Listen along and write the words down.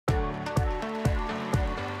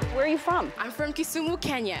Where are you from? I'm from Kisumu,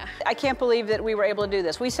 Kenya. I can't believe that we were able to do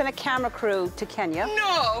this. We sent a camera crew to Kenya.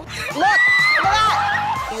 No! Look at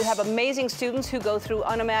that! You have amazing students who go through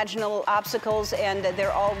unimaginable obstacles, and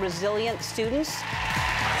they're all resilient students.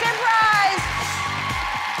 Surprise!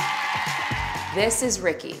 This is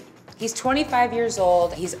Ricky. He's 25 years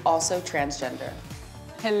old. He's also transgender.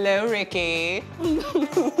 Hello, Ricky.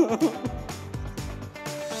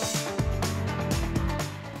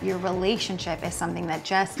 Your relationship is something that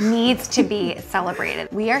just needs to be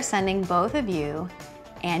celebrated. We are sending both of you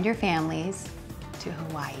and your families to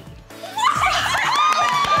Hawaii.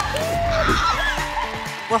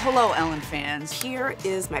 Well, hello, Ellen fans. Here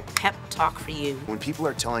is my pep talk for you. When people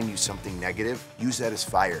are telling you something negative, use that as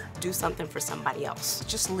fire. Do something for somebody else.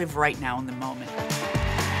 Just live right now in the moment.